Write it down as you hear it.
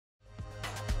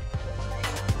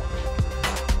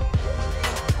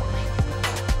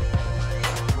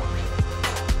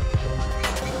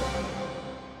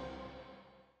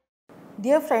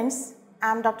Dear friends,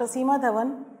 I am Dr. Seema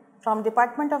Dhawan from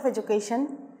Department of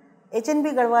Education,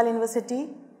 HNB Garhwal University,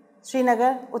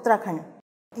 Srinagar, Uttarakhand.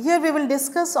 Here we will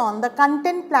discuss on the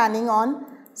content planning on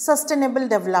sustainable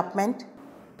development.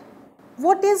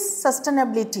 What is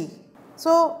sustainability?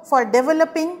 So, for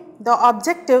developing the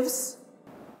objectives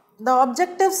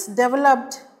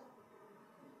developed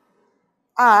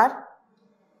are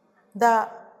the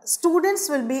students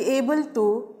will be able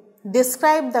to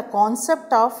describe the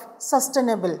concept of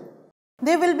sustainable.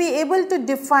 They will be able to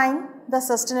define the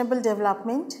sustainable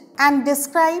development and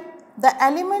describe the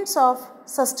elements of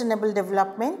sustainable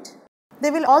development.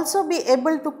 They will also be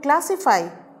able to classify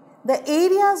the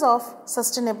areas of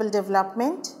sustainable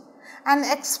development and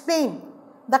explain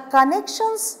the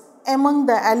connections among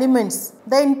the elements,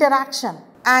 the interaction,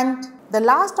 and the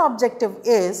last objective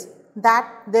is that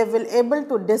they will able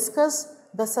to discuss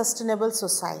the sustainable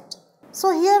society.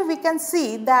 So, here we can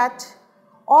see that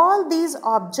all these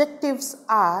objectives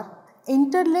are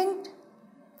interlinked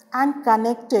and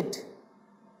connected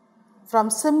from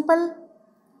simple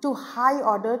to high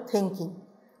order thinking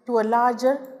to a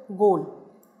larger goal.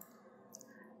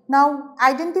 Now,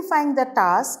 identifying the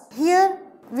task, here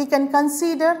we can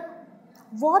consider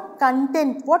what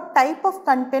type of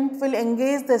content will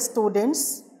engage the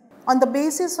students on the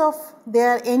basis of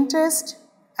their interest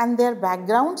and their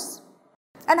backgrounds,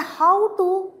 and how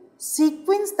to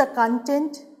sequence the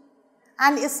content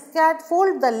and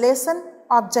scaffold the lesson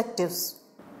objectives.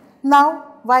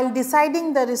 Now, while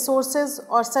deciding the resources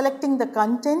or selecting the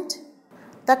content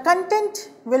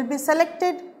will be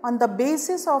selected on the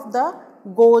basis of the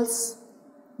goals,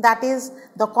 that is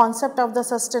the concept of the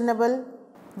sustainable,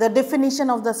 the definition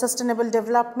of the sustainable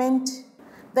development,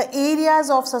 the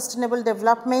areas of sustainable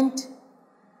development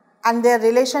and their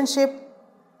relationship,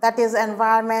 that is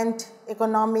environment,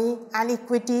 economy and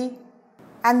equity,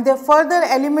 and the further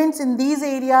elements in these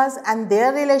areas and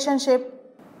their relationship,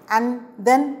 and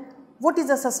then what is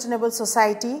a sustainable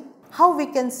society, how we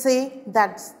can say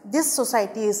that this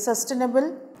society is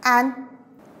sustainable, and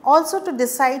also to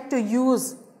decide to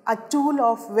use a tool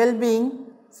of well-being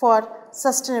for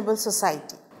sustainable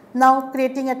society. Now,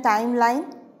 creating a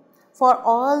timeline for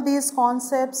all these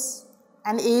concepts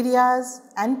and areas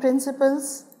and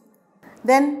principles,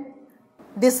 then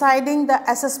deciding the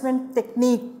assessment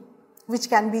technique which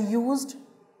can be used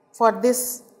for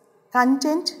this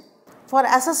content. For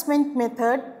assessment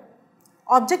method,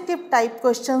 objective type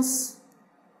questions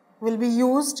will be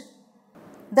used.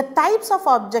 The types of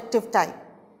objective type,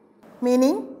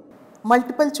 meaning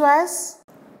multiple choice,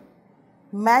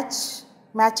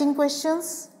 matching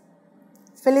questions,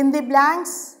 fill in the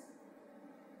blanks,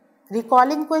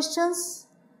 recalling questions,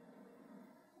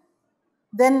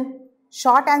 then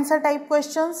short answer type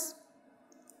questions,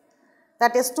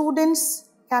 that students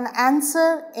can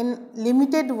answer in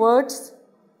limited words.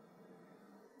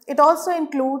 It also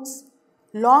includes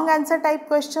long answer type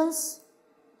questions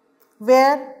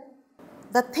where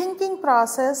the thinking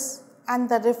process and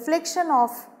the reflection of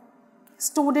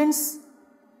students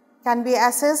can be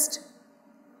assessed,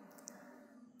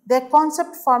 their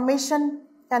concept formation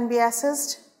can be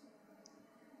assessed.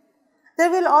 There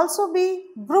will also be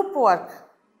group work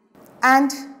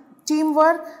and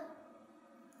teamwork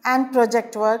and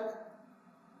project work.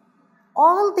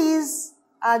 All these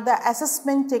are the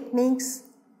assessment techniques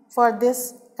for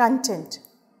this content.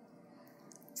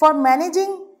 For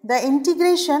managing the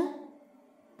integration,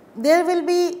 there will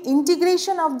be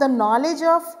integration of the knowledge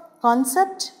of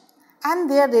concept and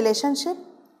their relationship,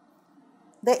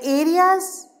 the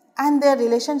areas and their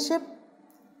relationship.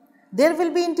 There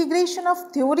will be integration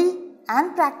of theory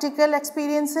and practical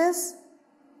experiences,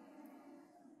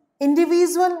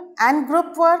 individual and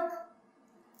group work,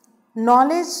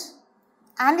 knowledge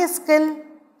and skill,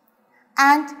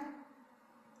 and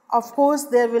of course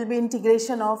there will be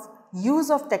integration of use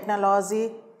of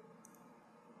technology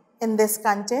in this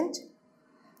content.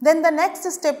 Then the next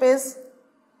step is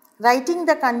writing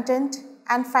the content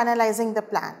and finalizing the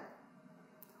plan.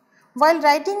 While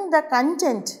writing the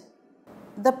content,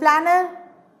 the planner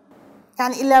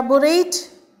can elaborate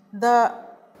the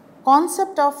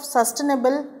concept of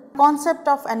sustainable, concept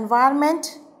of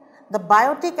environment, the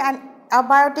biotic and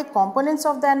abiotic components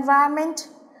of the environment,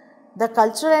 the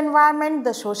cultural environment,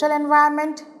 the social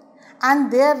environment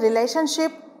and their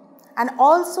relationship, and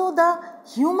also the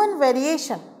human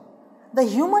variation, the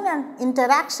human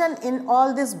interaction in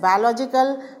all this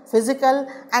biological, physical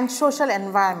and social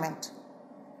environment.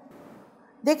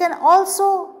 They can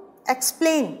also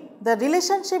explain the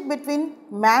relationship between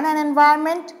man and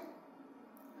environment,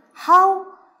 how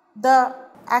the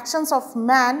actions of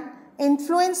man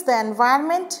influence the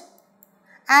environment,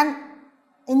 and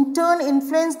in turn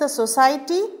influence the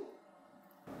society.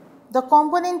 The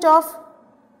component of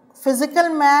physical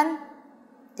man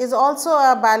is also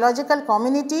a biological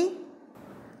community.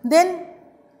 Then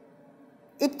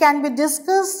it can be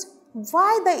discussed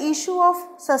why the issue of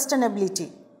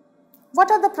sustainability. What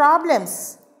are the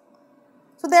problems?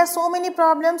 So there are so many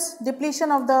problems: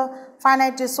 depletion of the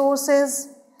finite resources,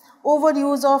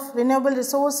 overuse of renewable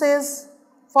resources,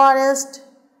 forest,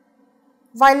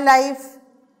 wildlife.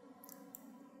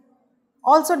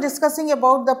 Also discussing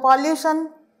about the pollution,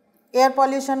 air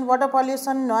pollution, water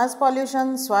pollution, noise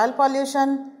pollution, soil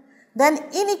pollution. Then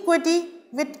inequity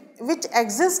which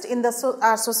exists in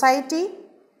our society,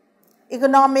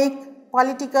 economic,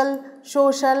 political,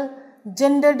 social,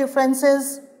 gender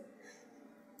differences,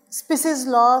 species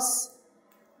loss,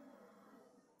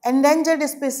 endangered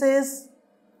species,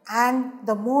 and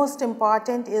the most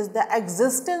important is the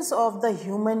existence of the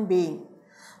human being.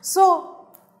 So,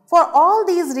 for all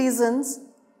these reasons,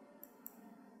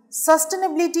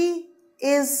 sustainability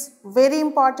is very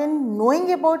important.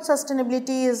 Knowing about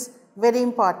sustainability is very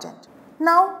important.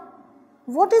 Now,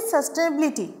 what is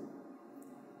sustainability?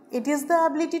 It is the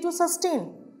ability to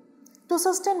sustain. To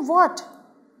sustain what?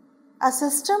 A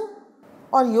system,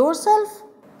 or yourself,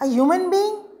 a human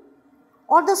being,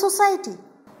 or the society?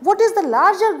 What is the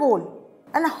larger goal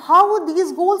and how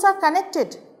these goals are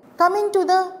connected? Coming to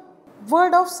the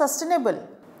word of sustainable,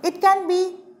 it can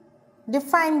be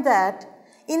defined that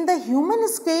in the human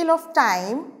scale of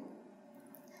time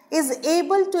is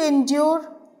able to endure,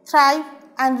 thrive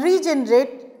and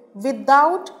regenerate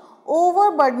without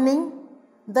overburdening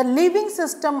the living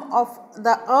system of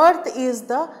the earth is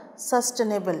the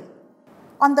sustainable.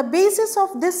 On the basis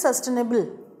of this sustainable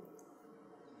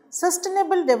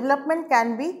development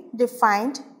can be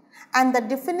defined, and the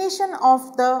definition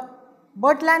of the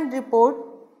Birdland report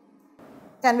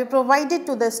can be provided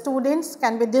to the students,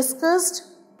 can be discussed.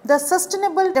 The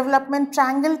sustainable development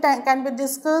triangle can be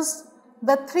discussed.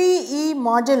 The 3E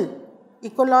model,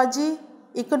 ecology,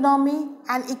 economy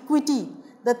and equity,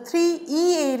 the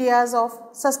 3E areas of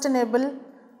sustainable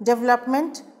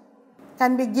development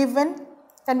can be given,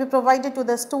 can be provided to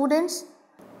the students.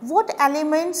 What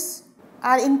elements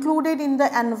are included in the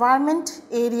environment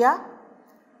area?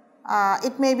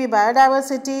 It may be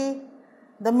biodiversity,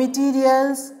 the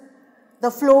materials,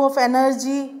 the flow of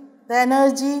energy, the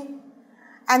energy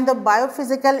and the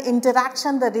biophysical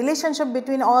interaction, the relationship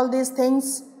between all these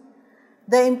things,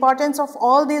 the importance of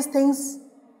all these things,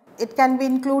 it can be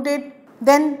included.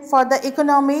 Then for the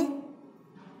economy,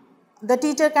 the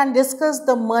teacher can discuss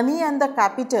the money and the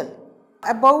capital,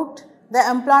 about the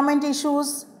employment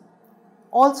issues,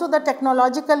 also the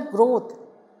technological growth,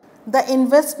 the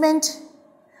investment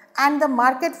and the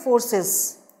market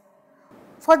forces.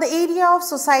 For the area of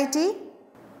society,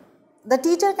 the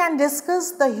teacher can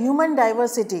discuss the human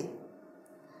diversity,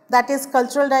 that is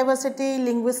cultural diversity,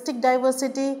 linguistic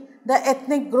diversity, the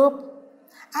ethnic group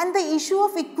and the issue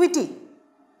of equity,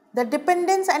 the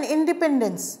dependence and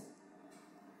independence,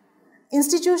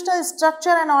 institutional structure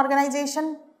and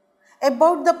organization,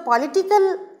 about the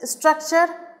political structure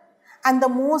and the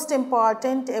most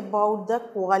important about the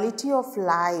quality of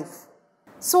life.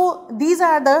 So, these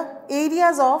are the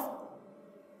areas of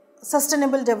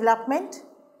sustainable development.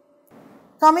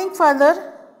 Coming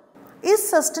further, is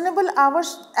sustainable our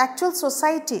actual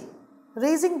society?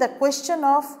 Raising the question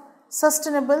of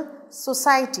sustainable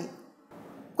society.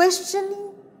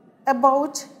 Questioning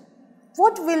about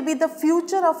what will be the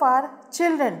future of our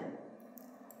children,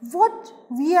 what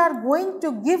we are going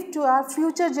to give to our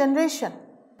future generation.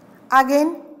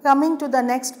 Again, coming to the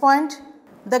next point,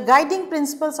 the guiding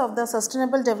principles of the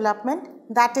sustainable development,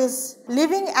 that is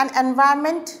living an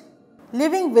environment,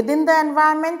 living within the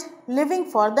environment, living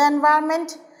for the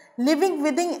environment, living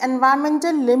within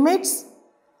environmental limits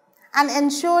and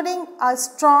ensuring a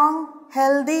strong,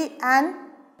 healthy and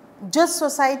just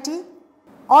society,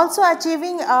 also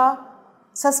achieving a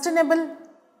sustainable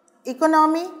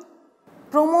economy,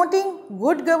 promoting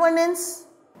good governance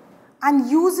and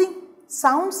using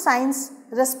sound science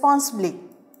responsibly,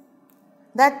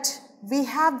 that we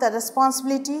have the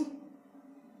responsibility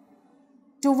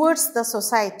towards the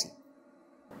society.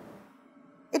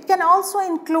 It can also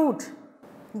include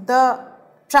the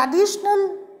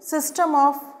traditional system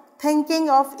of thinking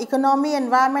of economy,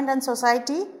 environment and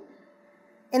society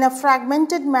in a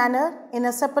fragmented manner, in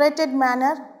a separated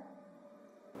manner,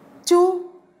 to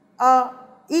a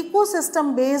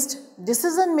ecosystem based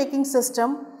decision making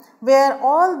system where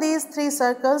all these three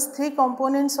circles, three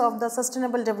components of the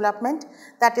sustainable development,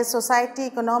 that is society,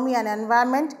 economy and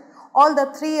environment, all the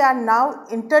three are now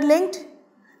interlinked,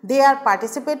 they are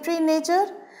participatory in nature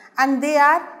and they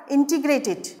are integrate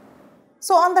it.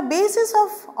 So, on the basis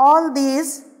of all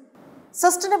these,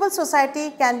 sustainable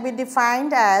society can be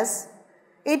defined as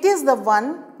it is the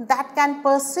one that can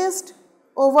persist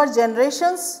over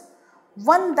generations,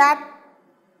 one that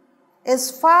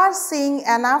is far seeing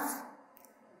enough,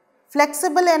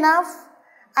 flexible enough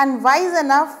and wise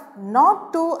enough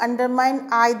not to undermine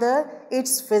either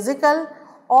its physical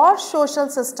or social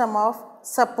system of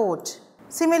support.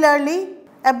 Similarly,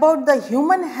 about the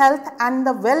human health and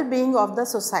the well-being of the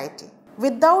society.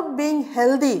 Without being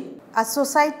healthy, a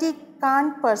society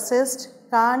can't persist,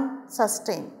 can't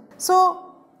sustain.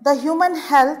 So, the human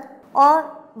health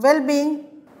or well-being,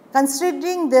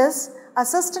 considering this, a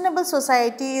sustainable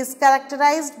society is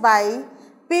characterized by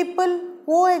people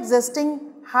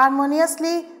coexisting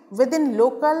harmoniously within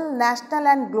local, national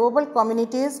and global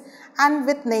communities and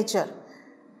with nature,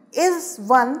 is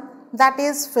one that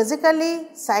is physically,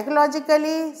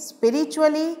 psychologically,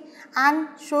 spiritually and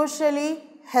socially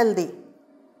healthy.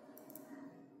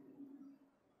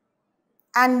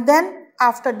 And then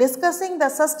after discussing the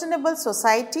sustainable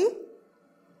society,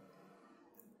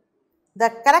 the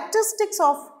characteristics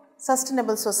of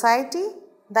sustainable society,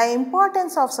 the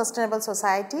importance of sustainable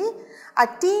society,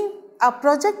 a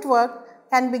project work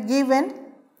can be given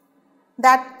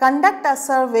that conduct a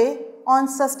survey on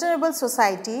sustainable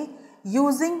society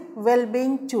using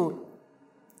well-being tool.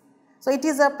 So, it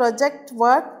is a project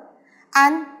work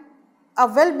and a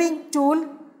well-being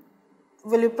tool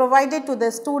will be provided to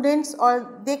the students,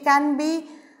 or they can be,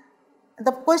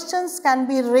 the questions can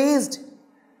be raised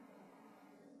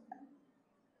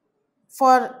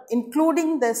for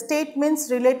including the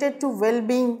statements related to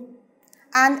well-being,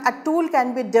 and a tool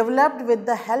can be developed with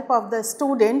the help of the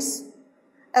students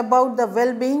about the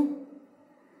well-being,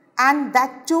 and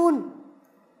that tool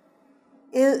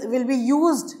will be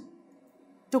used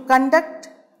to conduct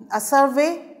a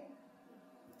survey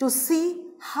to see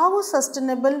how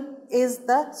sustainable is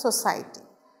the society.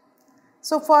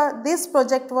 So, for this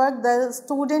project work, the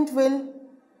student will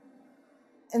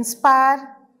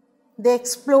inspire, they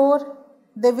explore,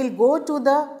 they will go to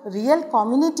the real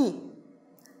community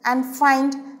and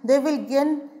find, they will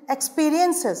gain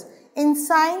experiences. In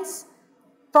science,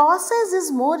 process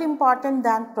is more important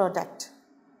than product.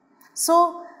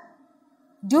 So,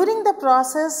 during the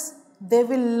process, they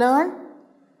will learn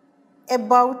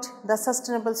about the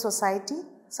sustainable society,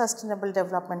 sustainable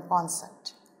development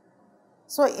concept.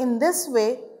 So, in this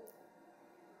way,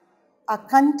 a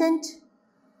content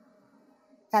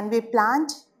can be planned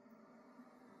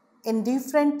in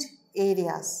different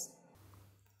areas.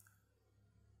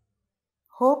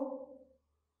 Hope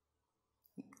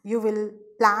you will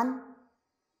plan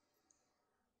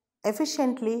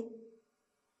efficiently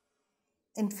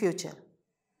in future.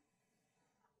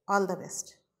 All the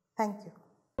best. Thank you.